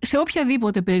δεις σε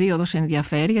οποιαδήποτε περίοδο σε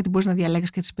ενδιαφέρει, γιατί μπορείς να διαλέγεις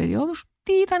και τις περιόδους,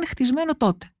 τι ήταν χτισμένο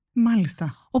τότε.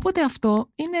 Μάλιστα. Οπότε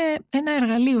αυτό είναι ένα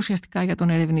εργαλείο ουσιαστικά για τον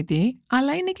ερευνητή,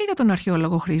 αλλά είναι και για τον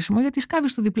αρχαιόλογο χρήσιμο, γιατί σκάβει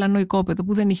στο διπλανό οικόπεδο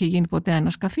που δεν είχε γίνει ποτέ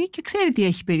ανασκαφή και ξέρει τι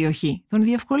έχει περιοχή. Τον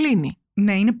διευκολύνει.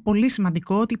 Ναι, είναι πολύ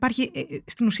σημαντικό ότι υπάρχει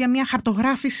στην ουσία μια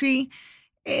χαρτογράφηση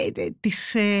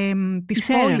της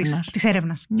πόλης, της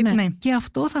έρευνας. Ναι. Ναι. Και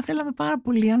αυτό θα θέλαμε πάρα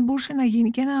πολύ αν μπορούσε να γίνει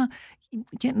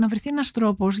και να βρεθεί ένας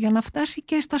τρόπος για να φτάσει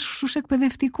και στους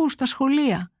εκπαιδευτικούς, στα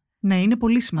σχολεία. Ναι, είναι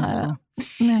πολύ σημαντικό.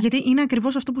 Ναι. Γιατί είναι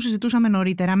ακριβώς αυτό που συζητούσαμε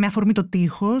νωρίτερα, με αφορμή το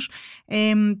τείχος,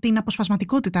 την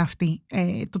αποσπασματικότητα αυτή.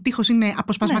 Το τείχος είναι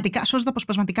αποσπασματικά, ναι. Σώζεται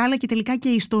αποσπασματικά, αλλά και τελικά και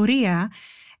η ιστορία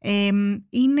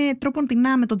είναι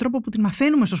τρόπον-τεινά, με τον τρόπο που την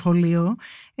μαθαίνουμε στο σχολείο,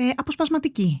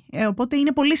 αποσπασματική. Οπότε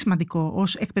είναι πολύ σημαντικό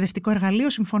ως εκπαιδευτικό εργαλείο,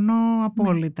 συμφωνώ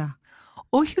απόλυτα. Ναι.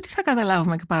 Όχι ότι θα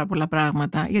καταλάβουμε και πάρα πολλά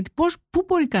πράγματα, γιατί πώς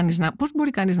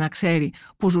μπορεί κανείς να ξέρει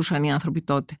πώς ζούσαν οι άνθρωποι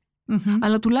τότε. Mm-hmm.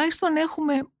 Αλλά τουλάχιστον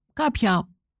έχουμε κάποια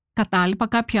κατάλοιπα,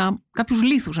 κάποιους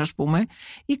λίθους ας πούμε,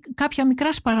 ή κάποια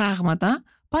μικρά σπαράγματα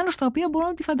πάνω στα οποία μπορούμε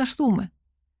να τη φανταστούμε.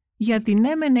 Γιατί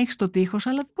ναι, μεν έχεις το τείχος,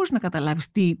 αλλά δεν μπορείς να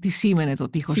καταλάβεις τι σήμαινε το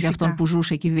τείχος για αυτόν που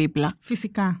ζούσε εκεί δίπλα.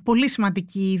 Φυσικά. Πολύ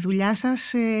σημαντική η δουλειά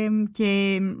σας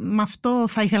και με αυτό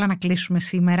θα ήθελα να κλείσουμε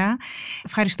σήμερα.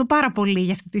 Ευχαριστώ πάρα πολύ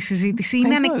για αυτή τη συζήτηση.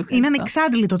 Είναι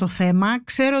ανεξάντλητο το θέμα.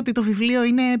 Ξέρω ότι το βιβλίο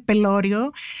είναι πελώριο,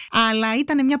 αλλά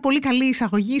ήταν μια πολύ καλή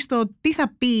εισαγωγή στο τι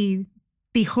θα πει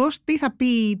τείχος, τι θα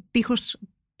πει τείχος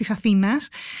της Αθήνας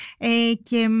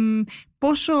και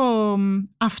πόσο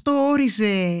αυτό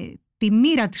όριζε τη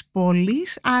μοίρα της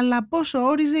πόλης, αλλά πόσο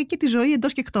όριζε και τη ζωή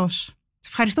εντός και εκτός. Σε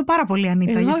ευχαριστώ πάρα πολύ,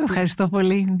 Ανίτα. Εγώ ευχαριστώ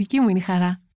πολύ. Δική μου είναι η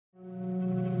χαρά.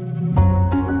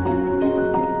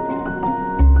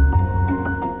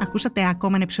 Ακούσατε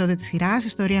ακόμα ένα επεισόδιο της σειράς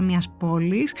 «Ιστορία μιας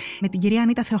πόλης» με την κυρία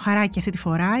Ανίτα Θεοχαράκη αυτή τη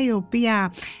φορά, η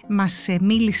οποία μας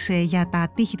μίλησε για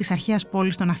τα τείχη της αρχαίας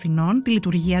πόλης των Αθηνών, τη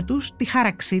λειτουργία τους, τη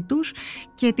χάραξή τους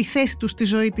και τη θέση τους στη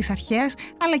ζωή της αρχαίας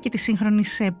αλλά και της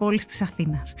σύγχρονης πόλης της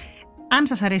Αθήνας. Αν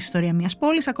σας αρέσει η ιστορία μιας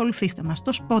πόλης, ακολουθήστε μας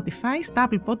στο Spotify, στα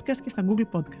Apple Podcast και στα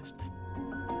Google Podcast.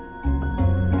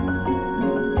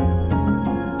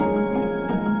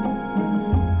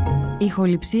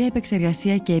 Ηχοληψία,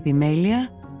 επεξεργασία και επιμέλεια,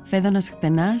 Φέδωνας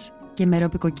Χτενάς και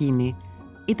Μερόπη.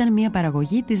 Ήταν μια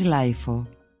παραγωγή της Λάιφο.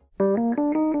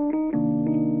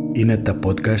 Είναι τα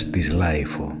podcast της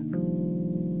Λάιφο.